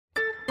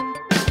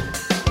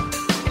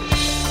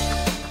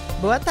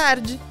Boa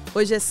tarde!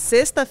 Hoje é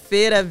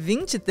sexta-feira,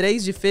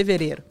 23 de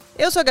fevereiro.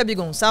 Eu sou a Gabi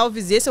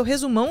Gonçalves e esse é o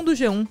resumão do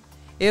G1.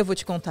 Eu vou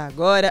te contar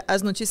agora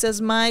as notícias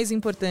mais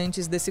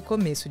importantes desse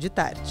começo de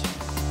tarde.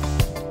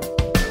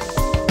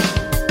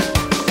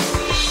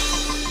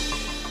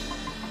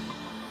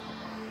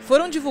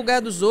 Foram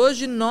divulgados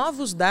hoje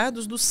novos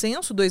dados do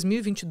Censo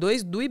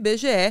 2022 do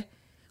IBGE.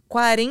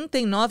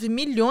 49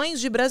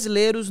 milhões de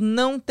brasileiros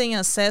não têm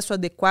acesso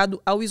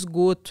adequado ao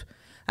esgoto.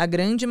 A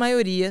grande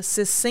maioria,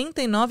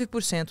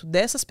 69%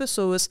 dessas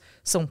pessoas,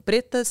 são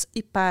pretas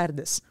e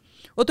pardas.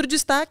 Outro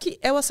destaque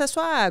é o acesso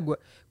à água.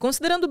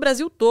 Considerando o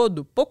Brasil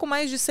todo, pouco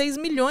mais de 6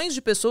 milhões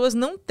de pessoas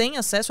não têm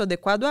acesso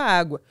adequado à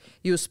água.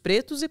 E os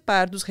pretos e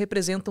pardos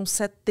representam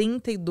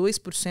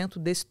 72%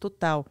 desse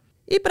total.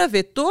 E para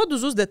ver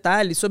todos os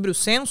detalhes sobre o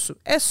censo,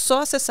 é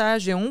só acessar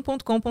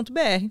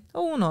g1.com.br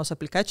ou o nosso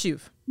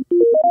aplicativo.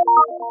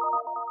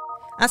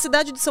 A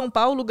cidade de São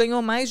Paulo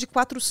ganhou mais de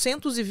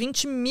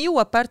 420 mil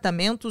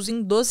apartamentos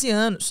em 12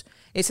 anos.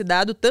 Esse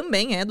dado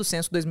também é do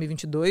Censo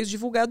 2022,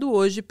 divulgado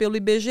hoje pelo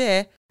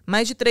IBGE.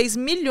 Mais de 3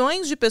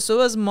 milhões de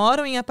pessoas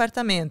moram em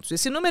apartamentos.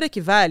 Esse número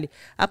equivale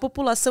à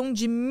população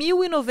de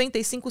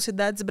 1.095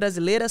 cidades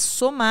brasileiras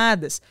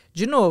somadas.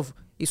 De novo,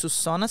 isso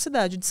só na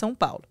cidade de São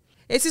Paulo.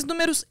 Esses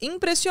números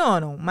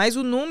impressionam, mas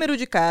o número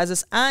de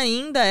casas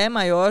ainda é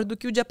maior do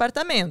que o de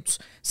apartamentos.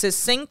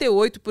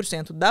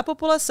 68% da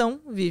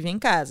população vive em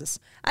casas.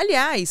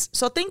 Aliás,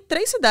 só tem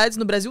 3 cidades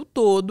no Brasil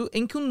todo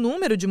em que o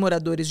número de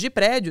moradores de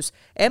prédios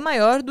é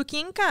maior do que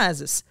em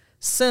casas.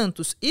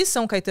 Santos e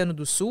São Caetano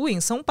do Sul,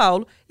 em São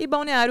Paulo, e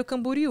Balneário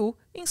Camboriú,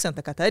 em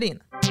Santa Catarina.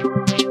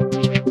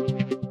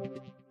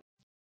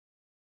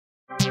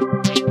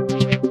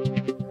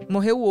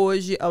 Morreu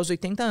hoje, aos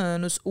 80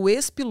 anos, o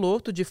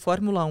ex-piloto de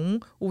Fórmula 1,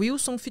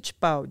 Wilson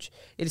Fittipaldi.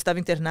 Ele estava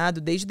internado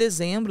desde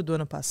dezembro do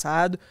ano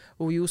passado.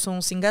 O Wilson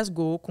se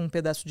engasgou com um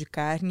pedaço de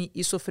carne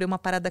e sofreu uma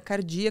parada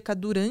cardíaca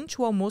durante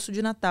o almoço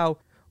de Natal.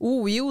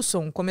 O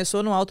Wilson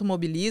começou no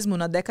automobilismo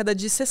na década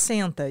de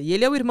 60 e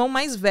ele é o irmão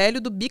mais velho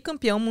do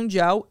bicampeão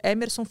mundial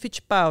Emerson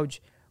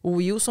Fittipaldi. O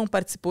Wilson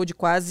participou de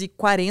quase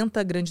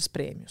 40 grandes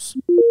prêmios.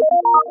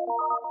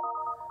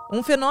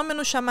 Um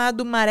fenômeno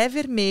chamado maré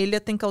vermelha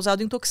tem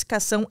causado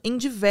intoxicação em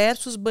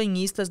diversos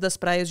banhistas das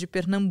praias de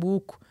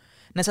Pernambuco.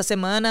 Nessa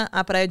semana,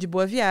 a praia de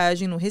Boa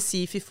Viagem, no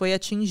Recife, foi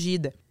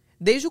atingida.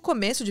 Desde o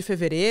começo de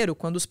fevereiro,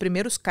 quando os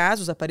primeiros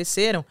casos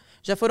apareceram,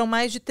 já foram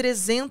mais de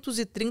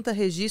 330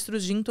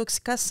 registros de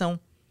intoxicação.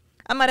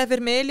 A maré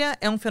vermelha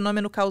é um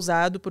fenômeno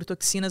causado por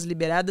toxinas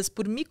liberadas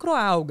por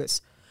microalgas.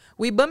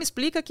 O IBAMA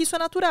explica que isso é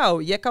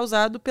natural e é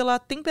causado pela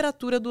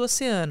temperatura do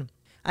oceano.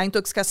 A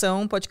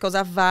intoxicação pode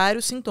causar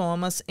vários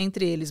sintomas,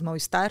 entre eles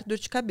mal-estar, dor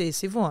de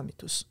cabeça e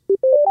vômitos.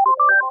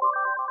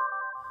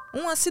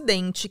 Um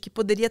acidente que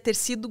poderia ter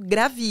sido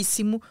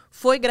gravíssimo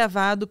foi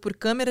gravado por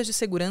câmeras de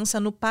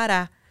segurança no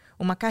Pará.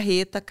 Uma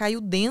carreta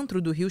caiu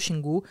dentro do Rio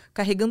Xingu,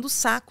 carregando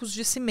sacos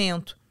de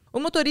cimento. O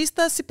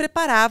motorista se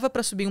preparava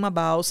para subir uma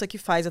balsa que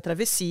faz a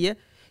travessia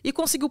e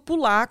conseguiu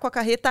pular com a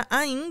carreta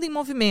ainda em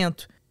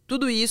movimento.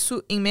 Tudo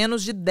isso em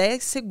menos de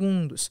 10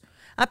 segundos.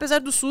 Apesar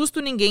do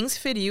susto, ninguém se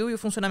feriu e o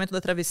funcionamento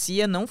da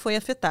travessia não foi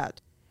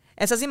afetado.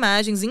 Essas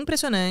imagens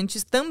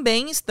impressionantes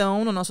também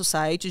estão no nosso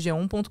site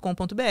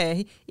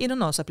g1.com.br e no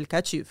nosso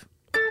aplicativo.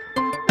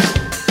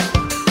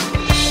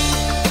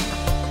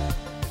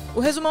 O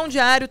resumão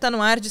diário está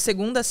no ar de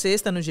segunda a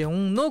sexta no G1,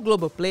 no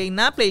Globoplay,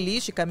 na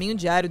playlist Caminho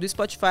Diário do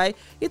Spotify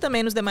e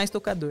também nos demais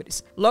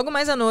tocadores. Logo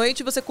mais à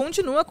noite, você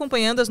continua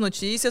acompanhando as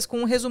notícias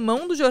com o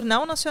resumão do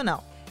Jornal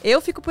Nacional.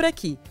 Eu fico por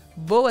aqui.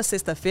 Boa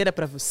sexta-feira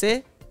para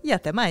você e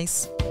até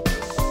mais!